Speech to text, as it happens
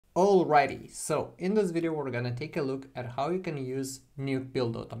Alrighty, so in this video we're gonna take a look at how you can use Nuke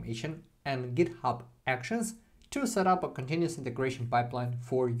build automation and GitHub Actions to set up a continuous integration pipeline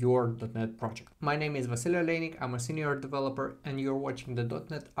for your .NET project. My name is Vasily Oleynik, I'm a senior developer, and you're watching the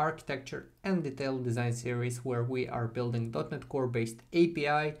 .NET Architecture and Detailed Design series where we are building .NET Core based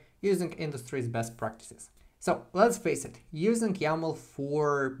API using industry's best practices. So let's face it, using YAML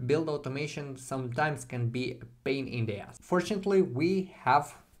for build automation sometimes can be a pain in the ass. Fortunately, we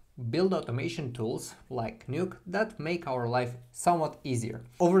have build automation tools like Nuke that make our life somewhat easier.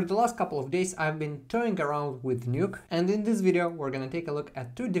 Over the last couple of days I've been toying around with Nuke, and in this video we're gonna take a look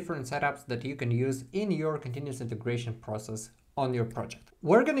at two different setups that you can use in your continuous integration process on your project.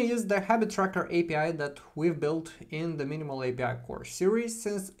 We're gonna use the Habit Tracker API that we've built in the Minimal API Core series,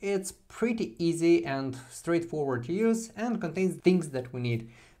 since it's pretty easy and straightforward to use and contains things that we need.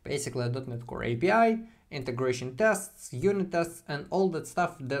 Basically a .NET Core API, integration tests, unit tests, and all that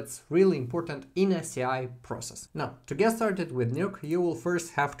stuff that's really important in a CI process. Now, to get started with Nuke, you will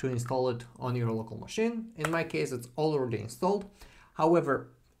first have to install it on your local machine. In my case, it's already installed. However,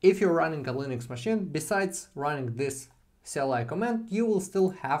 if you're running a Linux machine, besides running this CLI command, you will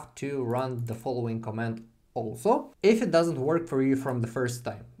still have to run the following command also, if it doesn't work for you from the first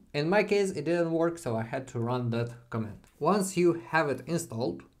time. In my case, it didn't work, so I had to run that command. Once you have it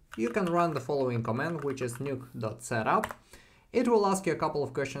installed, you can run the following command, which is nuke.setup. It will ask you a couple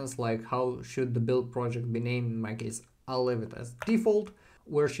of questions like how should the build project be named. In my case, I'll leave it as default.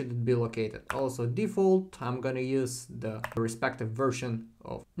 Where should it be located? Also default. I'm gonna use the respective version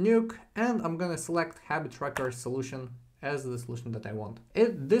of Nuke, and I'm gonna select Habit Tracker solution as the solution that I want.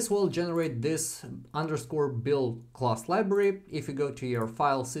 This will generate this _build class library. If you go to your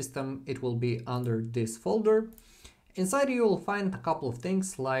file system, it will be under this folder. Inside you will find a couple of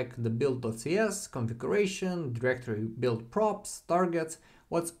things like the build.cs, configuration, directory build props, targets.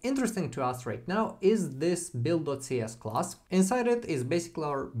 What's interesting to us right now is this build.cs class. Inside it is basically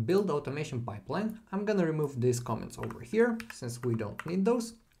our build automation pipeline. I'm gonna remove these comments over here since we don't need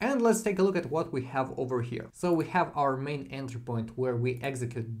those. And let's take a look at what we have over here. So we have our main entry point where we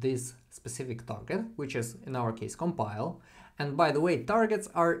execute this specific target, which is in our case compile. And by the way, targets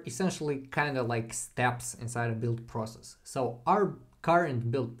are essentially kind of like steps inside a build process. So our current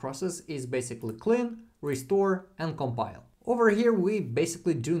build process is basically clean, restore, and compile. Over here, we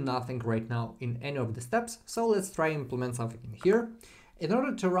basically do nothing right now in any of the steps. So let's try and implement something in here. In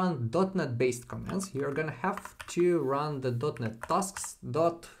order to run .NET based commands, you're gonna have to run the .NET tasks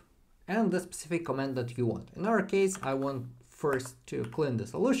and the specific command that you want. In our case, I want first to clean the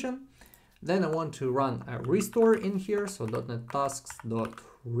solution. Then I want to run a restore in here, so .NET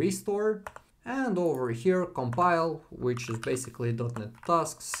tasks.restore, and over here compile, which is basically .NET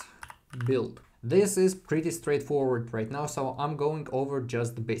tasks build. This is pretty straightforward right now, so I'm going over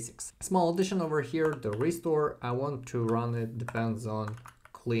just the basics. Small addition over here, the restore, I want to run it depends on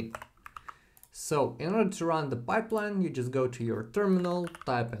clean. So in order to run the pipeline, you just go to your terminal,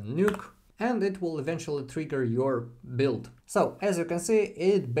 type in nuke, and it will eventually trigger your build. So as you can see,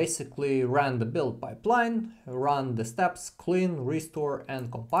 it basically ran the build pipeline, ran the steps, clean, restore,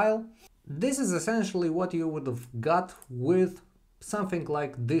 and compile. This is essentially what you would have got with something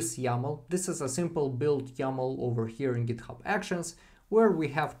like this YAML. This is a simple build YAML over here in GitHub Actions, where we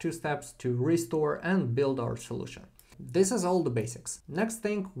have two steps to restore and build our solution. This is all the basics. Next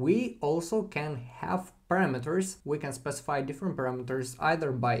thing, we also can have parameters. We can specify different parameters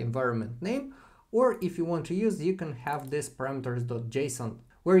either by environment name, or if you want to use, you can have this parameters.json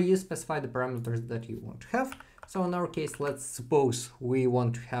where you specify the parameters that you want to have. So in our case, let's suppose we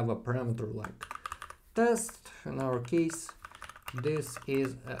want to have a parameter like test. In our case, this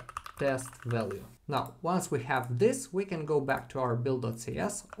is a test value. Now, once we have this, we can go back to our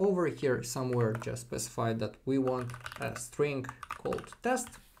build.cs. Over here somewhere, just specify that we want a string called test,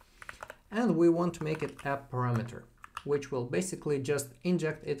 and we want to make it a parameter, which will basically just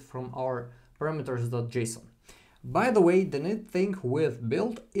inject it from our parameters.json. By the way, the neat thing with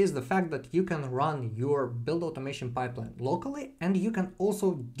build is the fact that you can run your build automation pipeline locally, and you can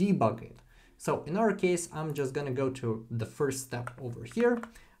also debug it. So in our case, I'm just gonna go to the first step over here.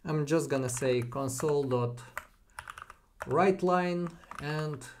 I'm just gonna say console.writeLine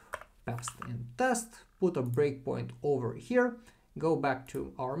and paste in test, put a breakpoint over here, go back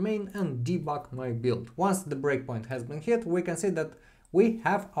to our main and debug my build. Once the breakpoint has been hit, we can see that we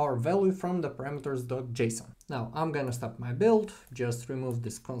have our value from the parameters.json. Now I'm gonna stop my build, just remove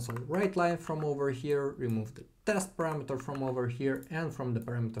this console.writeLine from over here, remove the test parameter from over here and from the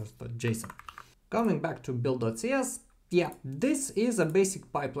parameters.json. Coming back to build.cs, yeah, this is a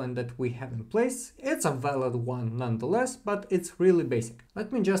basic pipeline that we have in place. It's a valid one nonetheless, but it's really basic.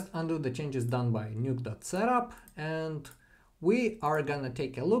 Let me just undo the changes done by nuke.setup, and we are gonna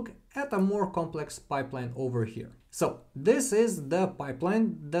take a look at a more complex pipeline over here. So this is the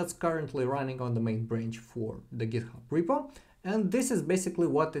pipeline that's currently running on the main branch for the GitHub repo, and this is basically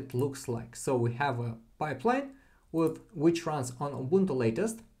what it looks like. So we have a pipeline which runs on Ubuntu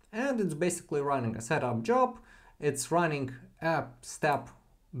latest, and it's basically running a setup job. It's running a step,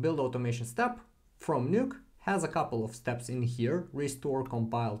 build automation step from Nuke, has a couple of steps in here, restore,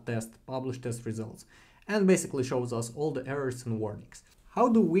 compile, test, publish test results, and basically shows us all the errors and warnings. How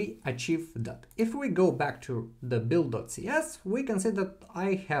do we achieve that? If we go back to the build.cs, we can see that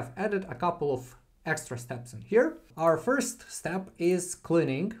I have added a couple of extra steps in here. Our first step is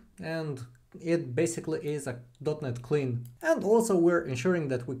cleaning, and it basically is a .NET clean, and also we're ensuring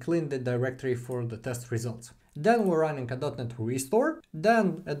that we clean the directory for the test results. Then we're running a .NET restore,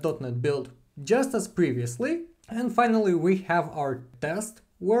 then a .NET build just as previously, and finally we have our test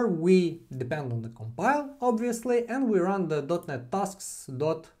where we depend on the compile obviously, and we run the .NET tasks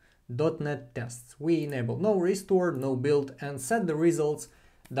 .NET tests. We enable no restore, no build, and set the results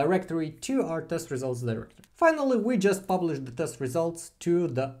directory to our test results directory. Finally, we just publish the test results to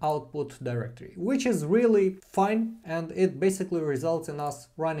the output directory, which is really fine, and it basically results in us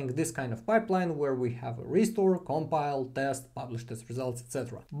running this kind of pipeline where we have a restore, compile, test, publish test results,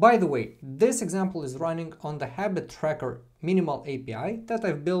 etc. By the way, this example is running on the habit tracker minimal API that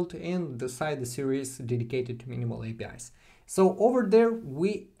I've built in the side series dedicated to minimal APIs. So over there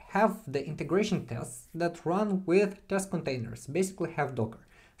we have the integration tests that run with test containers, basically have Docker.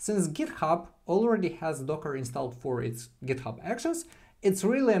 Since GitHub already has Docker installed for its GitHub Actions, it's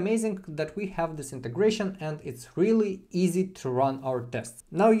really amazing that we have this integration, and it's really easy to run our tests.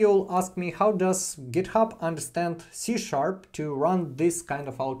 Now you'll ask me, how does GitHub understand C# to run this kind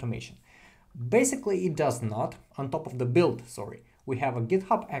of automation? Basically it does not. On top of the build, we have a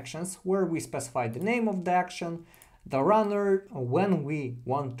GitHub Actions where we specify the name of the action, the runner, when we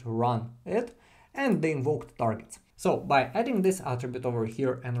want to run it, and the invoked targets. So by adding this attribute over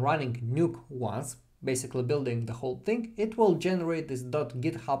here and running nuke once, basically building the whole thing, it will generate this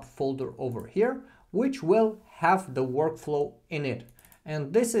 .github folder over here, which will have the workflow in it.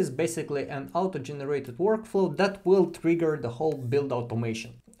 And this is basically an auto-generated workflow that will trigger the whole build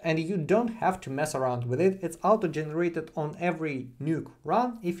automation. And you don't have to mess around with it. It's auto-generated on every nuke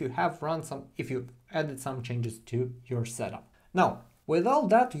run if you added some changes to your setup. Now, with all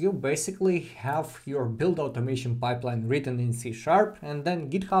that, you basically have your build automation pipeline written in C#, and then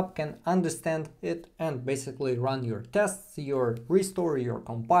GitHub can understand it and basically run your tests, your restore, your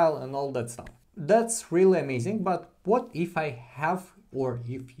compile, and all that stuff. That's really amazing, but what if I have, or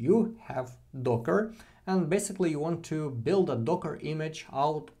if you have Docker, and basically you want to build a Docker image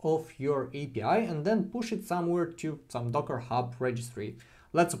out of your API and then push it somewhere to some Docker Hub registry?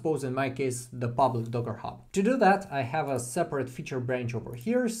 Let's suppose in my case the public Docker Hub. To do that, I have a separate feature branch over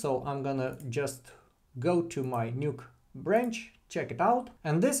here, so I'm gonna just go to my Nuke branch, check it out,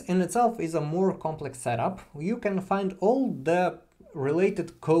 and this in itself is a more complex setup. You can find all the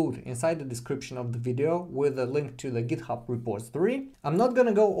related code inside the description of the video with a link to the GitHub repository. I'm not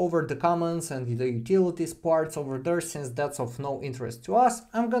gonna go over the commands and the utilities parts over there since that's of no interest to us.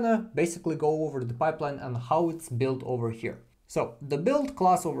 I'm gonna basically go over the pipeline and how it's built over here. So the build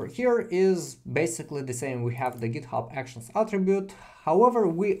class over here is basically the same. We have the GitHub Actions attribute. However,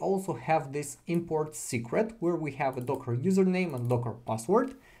 we also have this import secret where we have a Docker username and Docker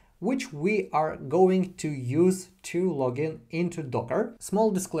password, which we are going to use to log in into Docker.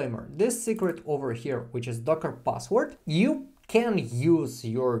 Small disclaimer, this secret over here, which is Docker password, you can use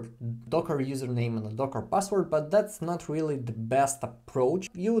your Docker username and a Docker password, but that's not really the best approach.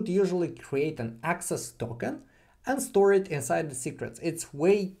 You would usually create an access token and store it inside the secrets. It's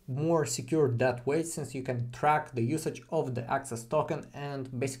way more secure that way, since you can track the usage of the access token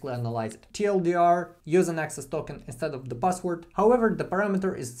and basically analyze it. TLDR, use an access token instead of the password. However, the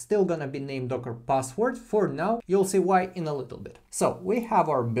parameter is still gonna be named Docker password for now. You'll see why in a little bit. So we have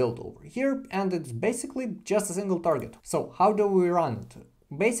our build over here, and it's basically just a single target. So how do we run it?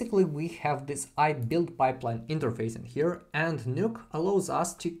 Basically, we have this iBuild pipeline interface in here, and Nuke allows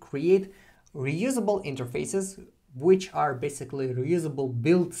us to create reusable interfaces, which are basically reusable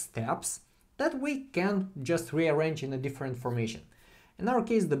build steps that we can just rearrange in a different formation. In our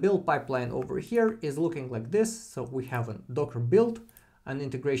case, the build pipeline over here is looking like this. So we have a Docker build, an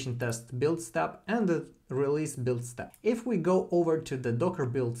integration test build step, and a release build step. If we go over to the Docker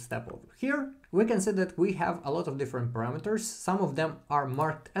build step over here, we can see that we have a lot of different parameters. Some of them are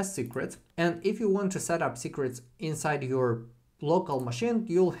marked as secrets, and if you want to set up secrets inside your local machine,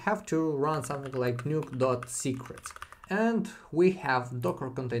 you'll have to run something like nuke.secrets. And we have Docker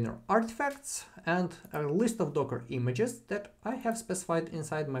container artifacts and a list of Docker images that I have specified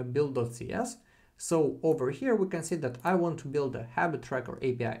inside my build.cs. So over here we can see that I want to build a habit tracker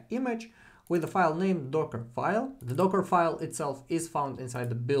API image with a file named Docker file. The Docker file itself is found inside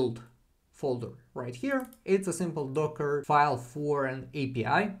the build folder right here. It's a simple Docker file for an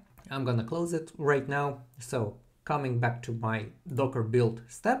API. I'm gonna close it right now. So coming back to my Docker build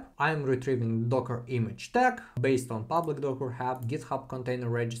step, I'm retrieving Docker image tag based on public Docker Hub, GitHub container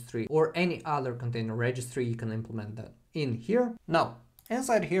registry, or any other container registry. You can implement that in here. Now,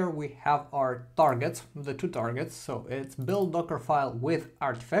 inside here we have our targets, the two targets. So it's build Docker file with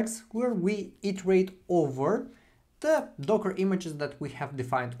artifacts, where we iterate over the Docker images that we have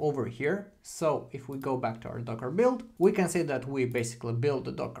defined over here. So if we go back to our Docker build, we can see that we basically build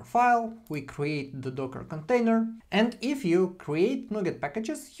the Docker file, we create the Docker container, and if you create NuGet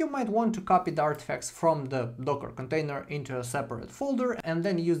packages, you might want to copy the artifacts from the Docker container into a separate folder and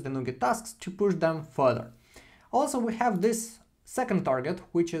then use the NuGet tasks to push them further. Also, we have this second target,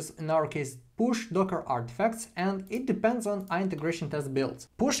 which is in our case push Docker artifacts, and it depends on our integration test builds.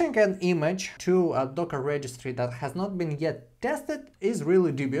 Pushing an image to a Docker registry that has not been yet tested is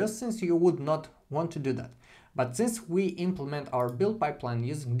really dubious, since you would not want to do that. But since we implement our build pipeline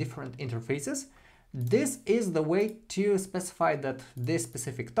using different interfaces, this is the way to specify that this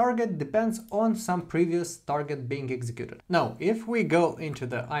specific target depends on some previous target being executed. Now, if we go into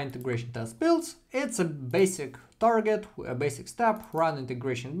the integration test builds, it's a basic target, a basic step, run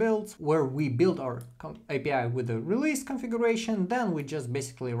integration builds, where we build our API with the release configuration, then we just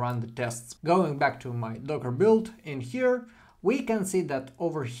basically run the tests. Going back to my Docker build in here, we can see that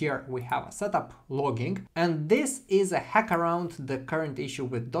over here we have a setup logging, and this is a hack around the current issue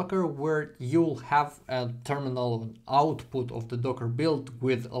with Docker, where you'll have a terminal output of the Docker build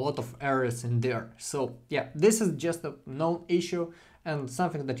with a lot of errors in there. So yeah, this is just a known issue and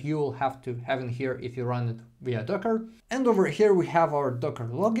something that you will have to have in here if you run it via Docker. And over here we have our Docker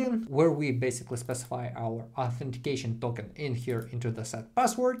login, where we basically specify our authentication token in here into the set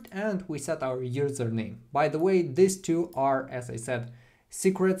password, and we set our username. By the way, these two are, as I said,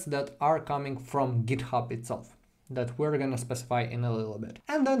 secrets that are coming from GitHub itself, that we're gonna specify in a little bit.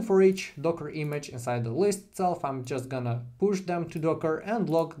 And then for each Docker image inside the list itself, I'm just gonna push them to Docker and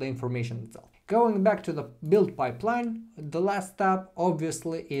log the information itself. Going back to the build pipeline, the last step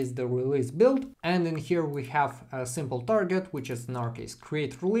obviously is the release build, and in here we have a simple target, which is in our case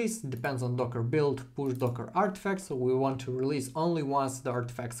create release, depends on Docker build, push Docker artifacts, so we want to release only once the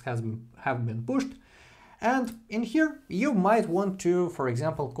artifacts have been pushed. And in here you might want to, for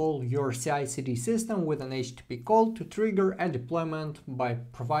example, call your CI/CD system with an HTTP call to trigger a deployment by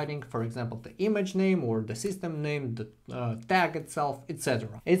providing, for example, the image name or the system name, the tag itself,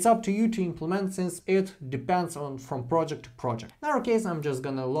 etc. It's up to you to implement, since it depends on from project to project. In our case, I'm just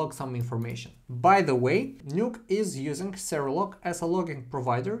gonna log some information. By the way, Nuke is using Serilog as a logging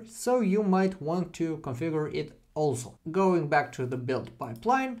provider, so you might want to configure it also. Going back to the build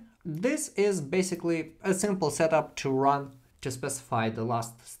pipeline, this is basically a simple setup to run to specify the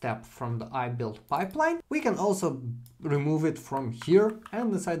last step from the iBuild pipeline. We can also remove it from here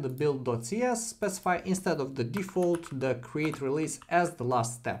and inside the build.cs specify instead of the default the create release as the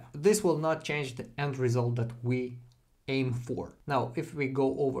last step. This will not change the end result that we aim for. Now, if we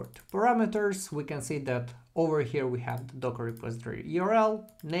go over to parameters, we can see that over here we have the Docker repository URL,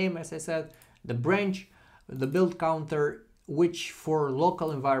 name, as I said, the branch, the build counter, which for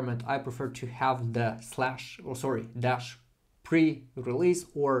local environment I prefer to have the dash pre-release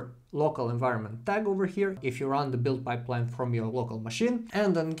or local environment tag over here if you run the build pipeline from your local machine.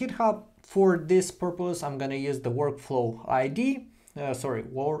 And on GitHub, for this purpose, I'm gonna use the workflow ID,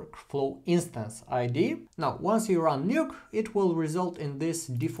 workflow instance ID. Now, once you run Nuke, it will result in this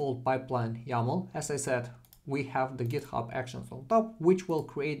default pipeline YAML. As I said, we have the GitHub actions on top, which will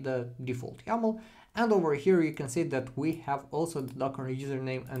create the default YAML. And over here you can see that we have also the Docker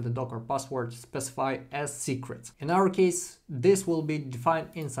username and the Docker password specified as secrets. In our case, this will be defined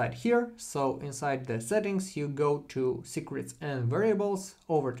inside here. So inside the settings, you go to secrets and variables,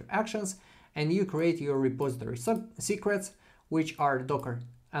 over to actions, and you create your repository secrets, which are Docker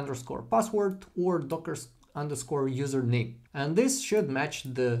underscore password or Docker underscore username. And this should match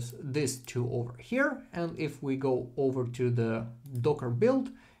these two over here. And if we go over to the Docker build,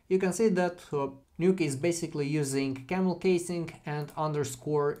 you can see that Nuke is basically using camel casing and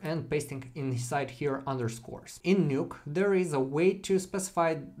underscore and pasting inside here underscores. In Nuke, there is a way to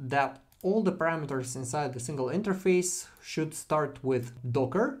specify that all the parameters inside the single interface should start with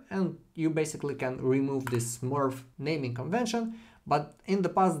Docker, and you basically can remove this Smurf naming convention, but in the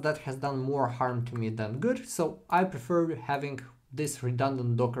past that has done more harm to me than good, so I prefer having this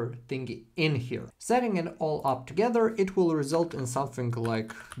redundant Docker thingy in here. Setting it all up together, it will result in something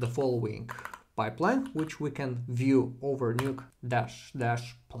like the following pipeline, which we can view over nuke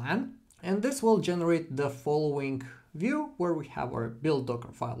 -- plan, and this will generate the following view where we have our build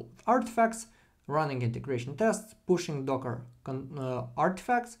Docker file with artifacts, running integration tests, pushing Docker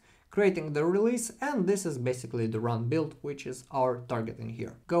artifacts, creating the release, and this is basically the run build, which is our target in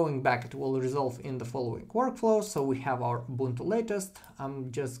here. Going back, it will resolve in the following workflow. So we have our Ubuntu latest.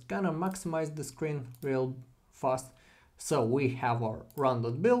 I'm just gonna maximize the screen real fast. So we have our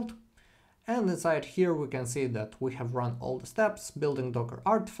run.build. And inside here we can see that we have run all the steps, building Docker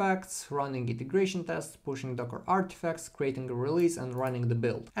artifacts, running integration tests, pushing Docker artifacts, creating a release, and running the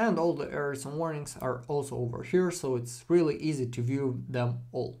build. And all the errors and warnings are also over here, so it's really easy to view them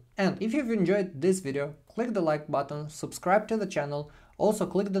all. And if you've enjoyed this video, click the like button, subscribe to the channel, also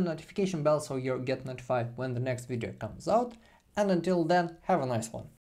click the notification bell so you get notified when the next video comes out. And until then, have a nice one.